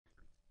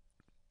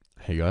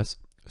Hey guys,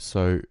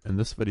 so in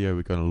this video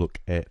we're going to look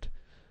at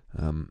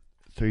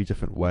three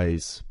different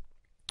ways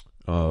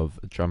of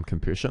drum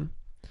compression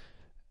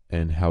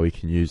and how we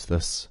can use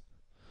this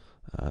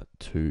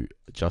to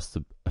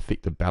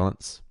affect the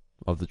balance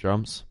of the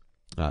drums,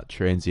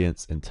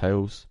 transients and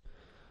tails,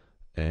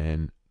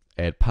 and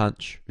add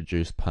punch,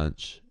 reduce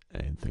punch,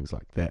 and things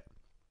like that.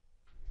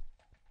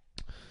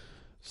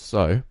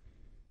 So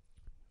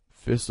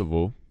first of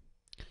all,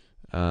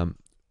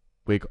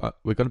 we're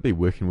going to be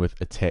working with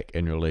attack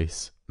and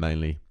release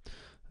mainly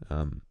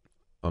on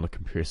a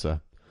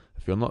compressor.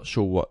 If you're not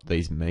sure what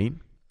these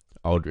mean,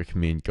 I would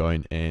recommend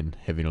going and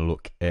having a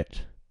look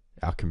at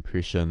our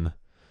compression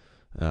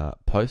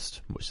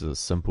post, which is a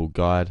simple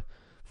guide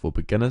for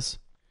beginners.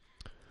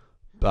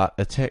 But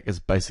attack is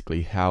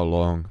basically how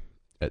long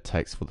it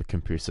takes for the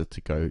compressor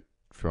to go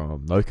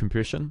from no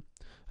compression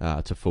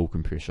to full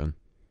compression.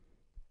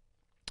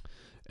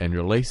 And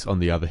release, on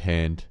the other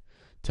hand,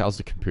 tells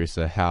the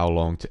compressor how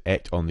long to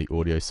act on the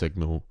audio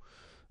signal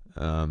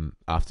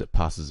after it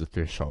passes the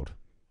threshold.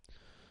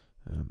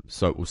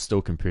 So it will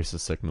still compress the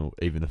signal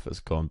even if it's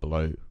gone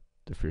below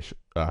the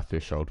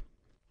threshold.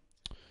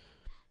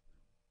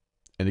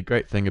 And the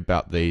great thing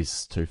about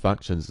these two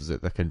functions is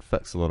that they can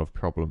fix a lot of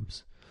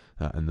problems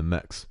in the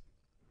mix.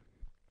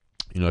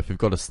 You know, if you've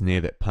got a snare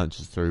that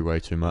punches through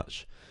way too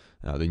much,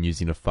 then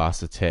using a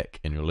fast attack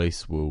and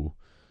release will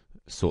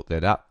sort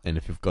that out. And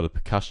if you've got a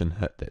percussion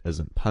hit that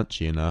isn't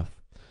punchy enough,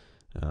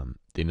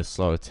 then a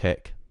slow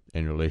attack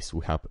and release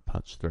will help it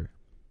punch through.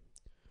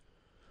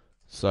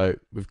 So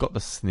we've got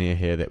the snare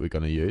here that we're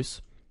going to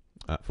use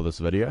for this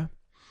video,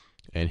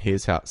 and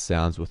here's how it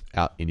sounds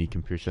without any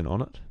compression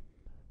on it.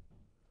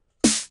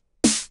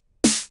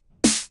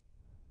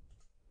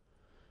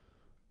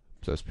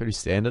 So it's pretty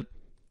standard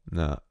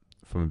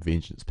from a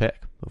Vengeance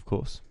pack, of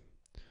course.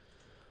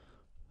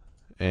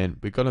 And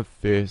we're going to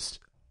first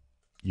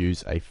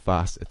use a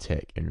fast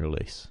attack and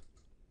release.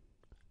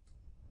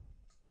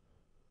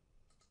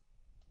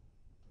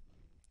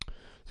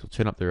 So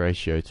turn up the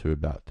ratio to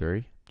about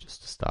 3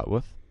 just to start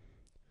with,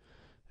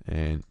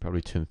 and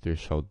probably turn the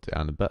threshold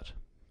down a bit.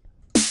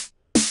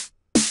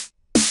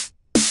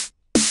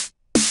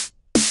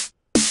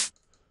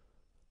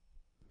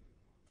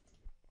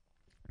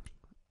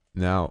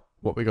 Now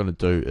what we're going to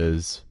do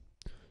is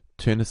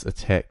turn this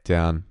attack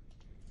down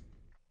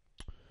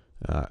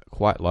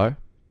quite low.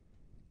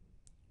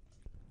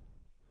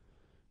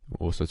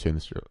 We'll also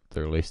turn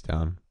the release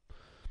down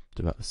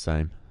to about the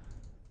same.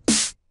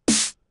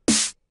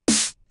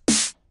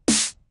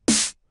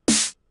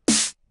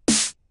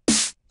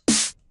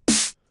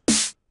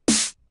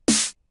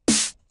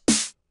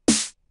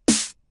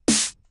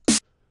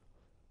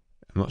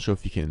 I'm not sure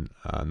if you can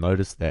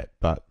notice that,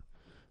 but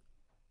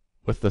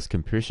with this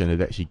compression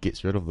it actually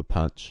gets rid of the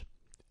punch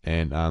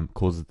and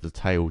causes the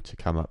tail to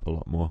come up a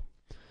lot more.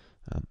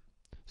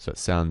 So it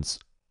sounds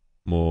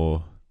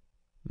more,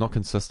 not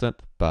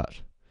consistent,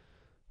 but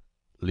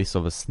less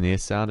of a snare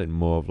sound and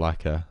more of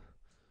like a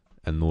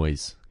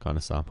noise kind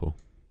of sample.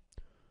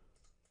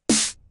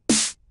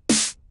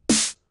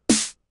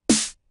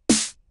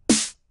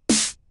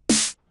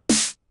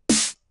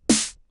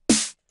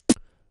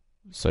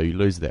 So you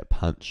lose that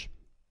punch.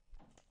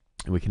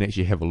 And we can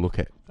actually have a look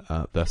at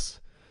this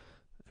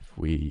if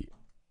we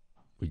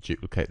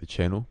duplicate the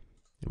channel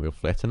and we'll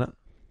flatten it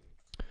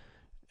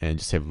and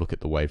just have a look at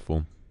the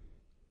waveform.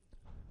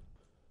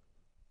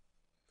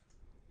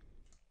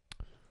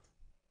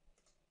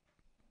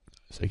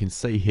 So you can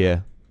see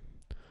here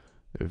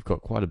that we've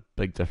got quite a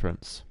big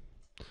difference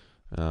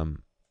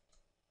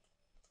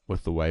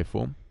with the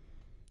waveform.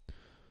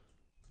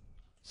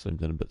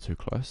 Zoomed in a bit too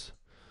close,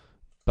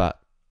 but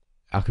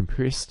our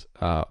compressed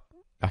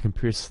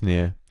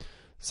snare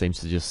seems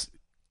to just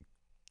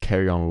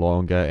carry on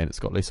longer, and it's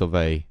got less of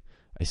a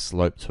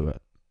slope to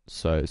it.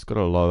 So it's got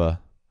a lower,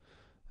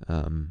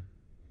 it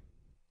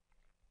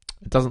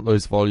doesn't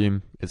lose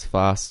volume, it's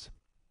fast,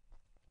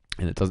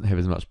 and it doesn't have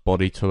as much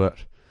body to it,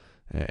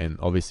 and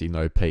obviously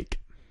no peak.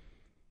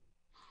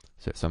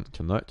 So that's something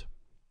to note.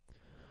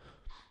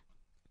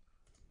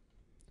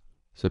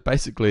 So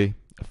basically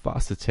a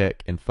fast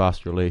attack and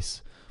fast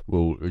release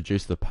will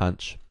reduce the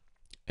punch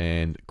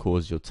and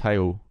cause your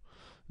tail,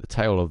 the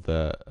tail of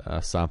the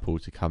sample,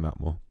 to come out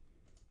more.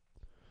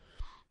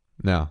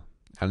 Now,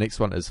 our next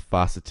one is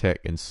fast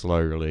attack and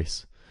slow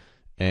release.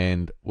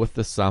 And with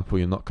this sample,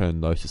 you're not going to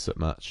notice it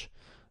much.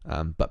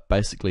 But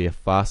basically, a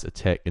fast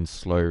attack and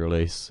slow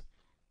release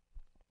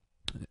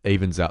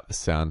evens out the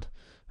sound.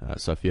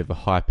 So if you have a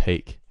high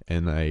peak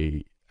and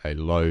a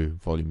low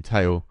volume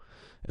tail,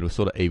 it'll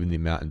sort of even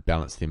them out and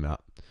balance them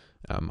out.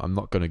 I'm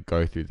not going to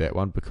go through that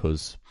one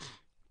because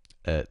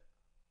it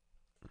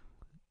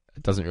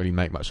doesn't really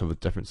make much of a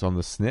difference on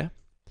the snare,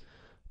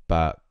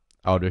 but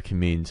I would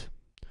recommend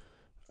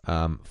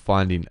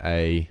finding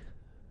a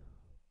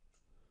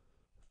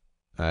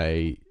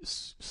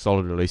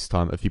solid release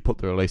time. If you put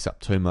the release up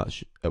too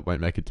much, it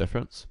won't make a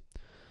difference.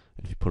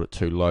 If you put it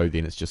too low,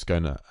 then it's just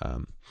going to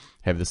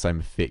have the same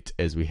effect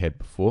as we had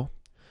before.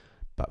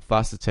 But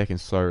fast attack and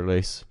slow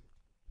release,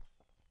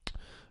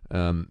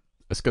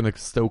 it's going to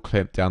still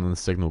clamp down on the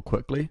signal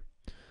quickly,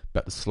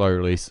 but the slow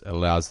release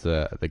allows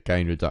the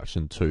gain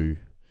reduction to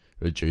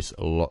reduce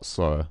a lot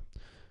slower,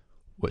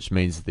 which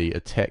means the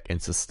attack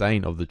and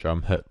sustain of the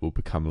drum hit will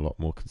become a lot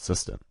more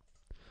consistent.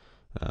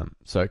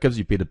 So it gives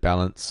you better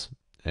balance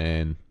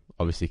and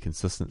obviously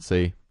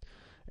consistency,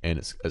 and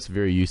it's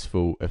very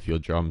useful if your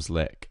drums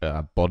lack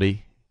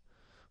body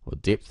or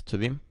depth to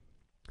them.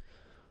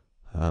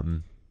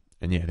 And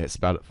yeah, that's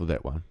about it for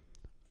that one.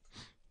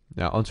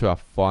 Now onto our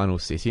final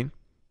setting,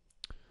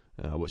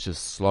 which is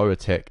slow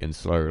attack and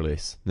slow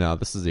release. Now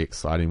this is the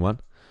exciting one,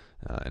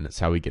 and it's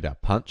how we get our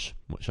punch,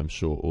 which I'm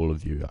sure all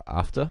of you are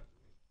after.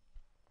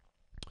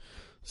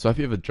 So if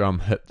you have a drum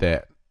hit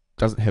that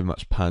doesn't have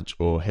much punch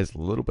or has a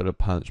little bit of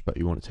punch but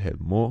you want it to have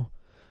more,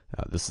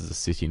 this is a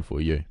setting for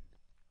you.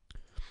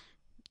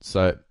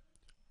 So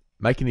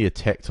making the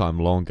attack time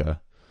longer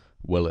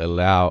will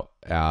allow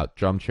our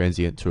drum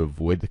transient to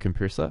avoid the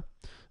compressor,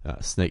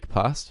 sneak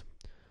past.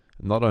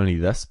 Not only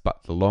this,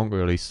 but the longer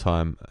release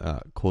time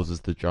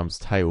causes the drum's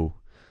tail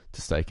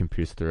to stay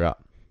compressed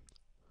throughout.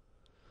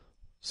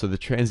 So the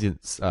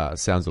transient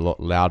sounds a lot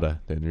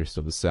louder than the rest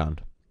of the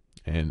sound,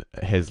 and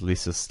it has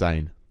less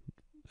sustain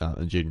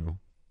in general.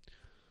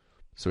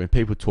 So when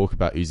people talk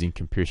about using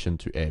compression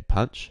to add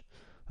punch,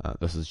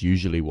 this is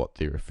usually what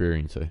they're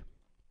referring to.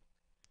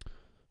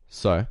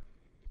 So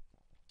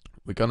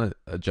we're going to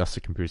adjust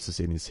the compressor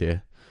settings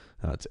here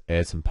to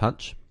add some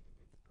punch.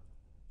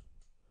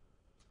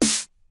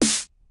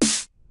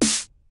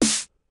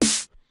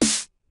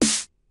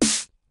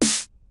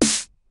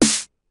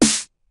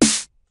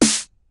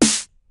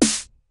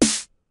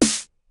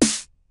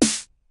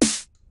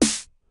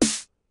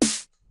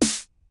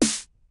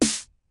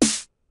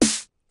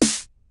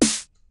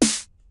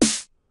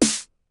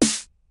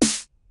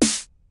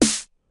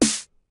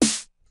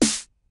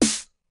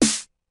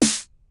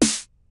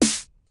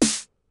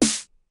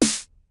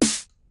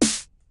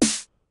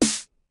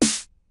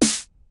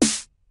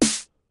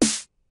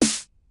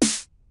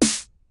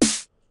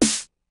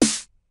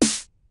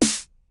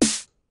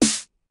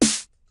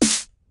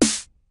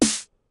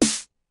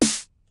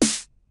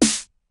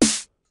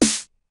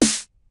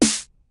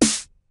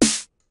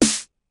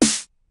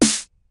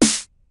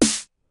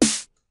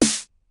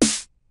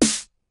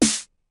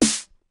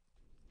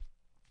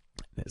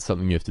 That's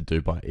something you have to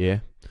do by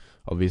ear,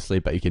 obviously,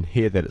 but you can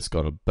hear that it's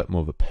got a bit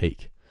more of a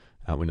peak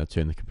when I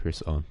turn the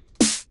compressor on.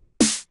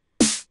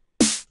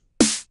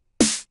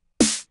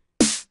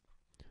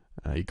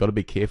 You've got to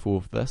be careful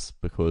with this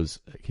because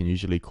it can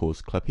usually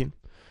cause clipping,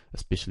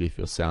 especially if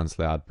your sound's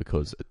loud,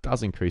 because it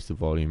does increase the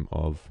volume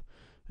of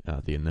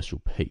the initial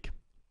peak.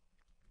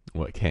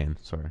 Well, it can,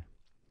 sorry.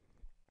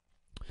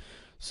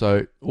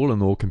 So all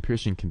in all,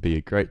 compression can be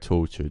a great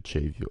tool to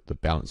achieve the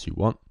balance you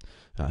want,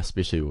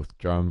 especially with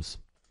drums.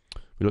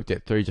 We looked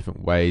at 3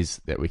 different ways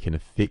that we can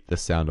affect the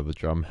sound of a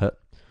drum hit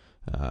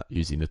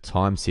using the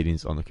time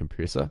settings on the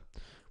compressor,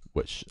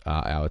 which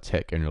are our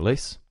attack and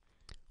release.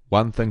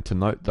 One thing to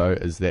note though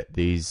is that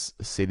these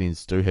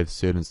settings do have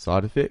certain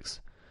side effects,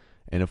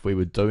 and if we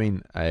were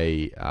doing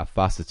a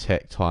fast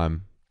attack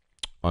time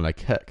on a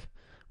kick,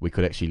 we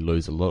could actually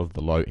lose a lot of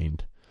the low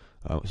end,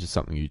 which is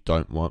something you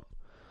don't want.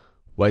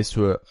 Ways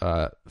to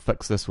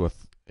fix this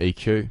with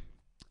EQ,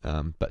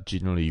 but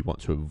generally you want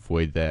to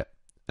avoid that.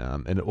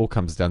 And it all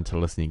comes down to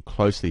listening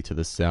closely to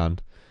the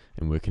sound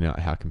and working out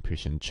how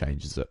compression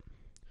changes it.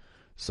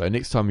 So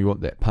next time you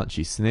want that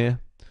punchy snare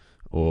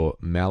or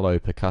mellow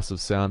percussive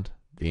sound,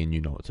 then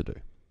you know what to do.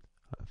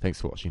 Thanks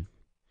for watching.